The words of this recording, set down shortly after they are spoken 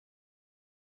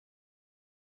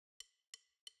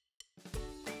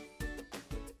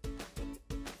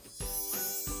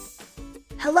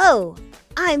Hello,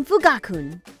 I'm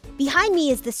Fugakun. Behind me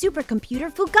is the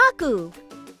supercomputer Fugaku.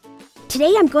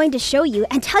 Today I'm going to show you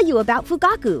and tell you about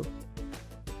Fugaku.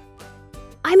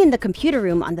 I'm in the computer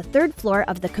room on the 3rd floor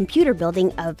of the computer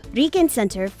building of RIKEN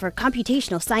Center for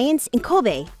Computational Science in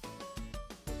Kobe.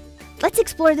 Let's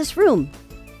explore this room.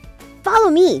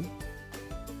 Follow me.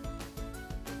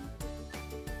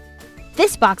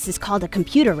 This box is called a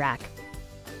computer rack.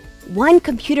 One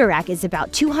computer rack is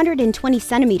about 220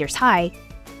 centimeters high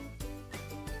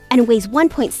and weighs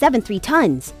 1.73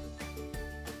 tons.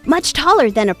 Much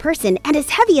taller than a person and as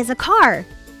heavy as a car.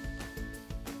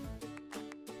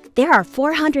 There are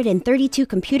 432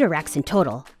 computer racks in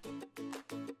total.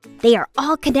 They are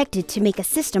all connected to make a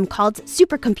system called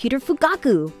supercomputer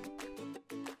Fugaku.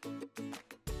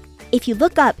 If you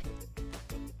look up,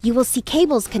 you will see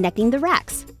cables connecting the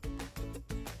racks.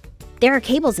 There are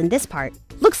cables in this part,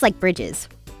 looks like bridges.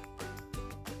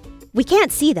 We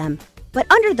can't see them, but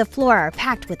under the floor are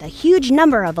packed with a huge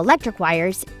number of electric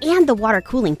wires and the water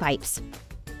cooling pipes.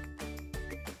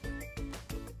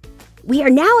 We are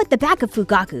now at the back of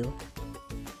Fugaku.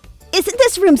 Isn't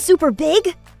this room super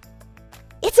big?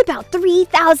 It's about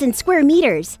 3,000 square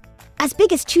meters, as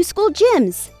big as 2 school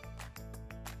gyms.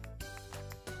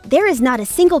 There is not a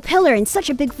single pillar in such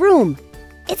a big room.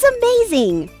 It's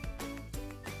amazing!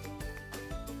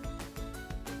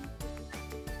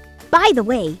 By the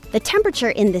way, the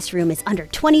temperature in this room is under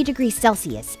 20 degrees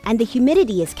Celsius and the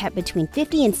humidity is kept between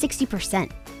 50 and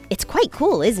 60%. It's quite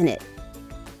cool, isn't it?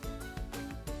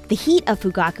 The heat of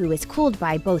Fugaku is cooled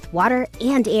by both water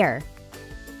and air.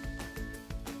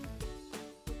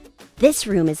 This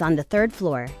room is on the 3rd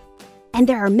floor, and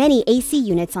there are many AC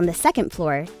units on the 2nd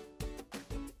floor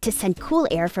to send cool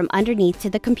air from underneath to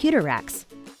the computer racks.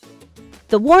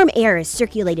 The warm air is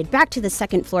circulated back to the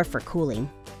 2nd floor for cooling.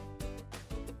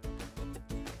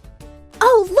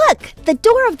 Oh, look! The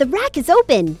door of the rack is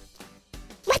open!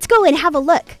 Let's go and have a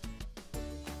look.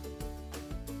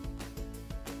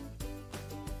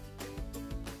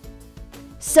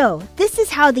 So, this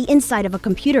is how the inside of a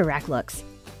computer rack looks.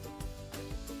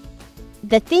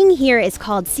 The thing here is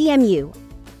called CMU,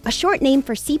 a short name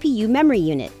for CPU memory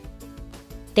unit.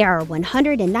 There are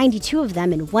 192 of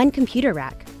them in one computer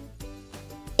rack.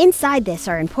 Inside this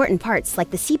are important parts like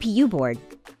the CPU board.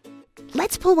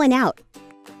 Let's pull one out.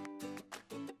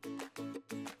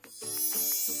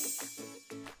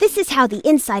 This is how the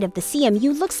inside of the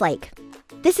CMU looks like.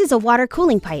 This is a water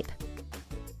cooling pipe.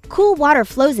 Cool water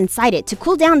flows inside it to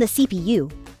cool down the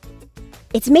CPU.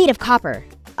 It's made of copper,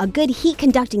 a good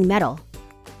heat-conducting metal.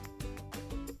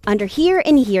 Under here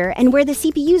and where the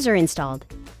CPUs are installed.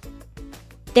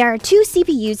 There are 2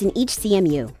 CPUs in each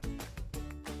CMU.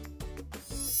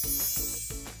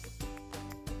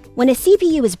 When a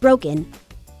CPU is broken,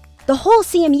 the whole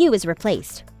CMU is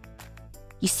replaced.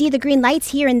 You see the green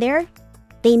lights here and there?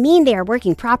 They mean they are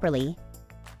working properly.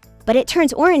 But it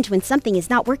turns orange when something is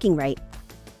not working right.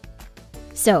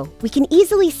 So, we can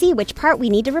easily see which part we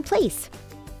need to replace.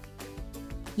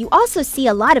 You also see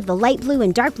a lot of the light blue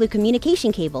and dark blue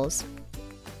communication cables.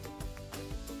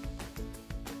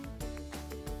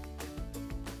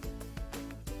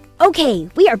 Okay,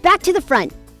 we are back to the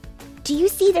front. Do you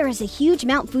see there is a huge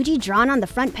Mount Fuji drawn on the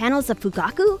front panels of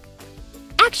Fugaku?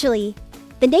 Actually,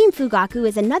 the name Fugaku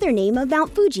is another name of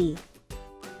Mount Fuji.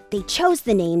 They chose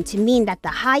the name to mean that the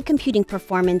high computing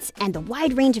performance and the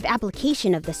wide range of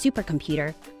application of the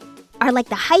supercomputer are like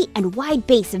the height and wide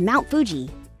base of Mount Fuji.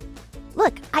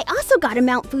 Look, I also got a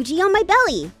Mount Fuji on my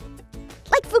belly!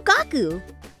 Like Fugaku!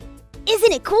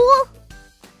 Isn't it cool?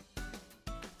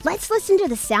 Let's listen to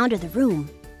the sound of the room.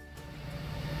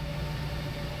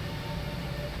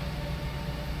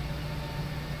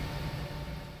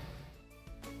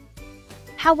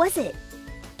 How was it?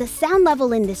 The sound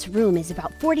level in this room is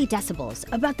about 40 decibels,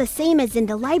 about the same as in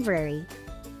the library.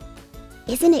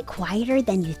 Isn't it quieter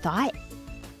than you thought?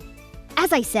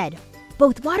 As I said,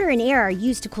 both water and air are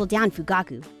used to cool down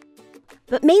Fugaku.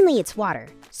 But mainly it's water,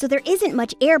 so there isn't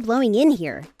much air blowing in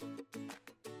here.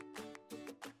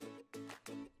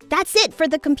 That's it for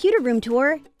the computer room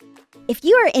tour. If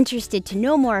you are interested to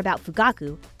know more about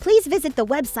Fugaku, please visit the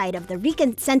website of the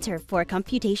RIKEN Center for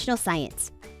Computational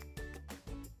Science.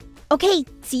 Okay,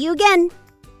 see you again.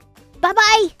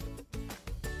 Bye-bye!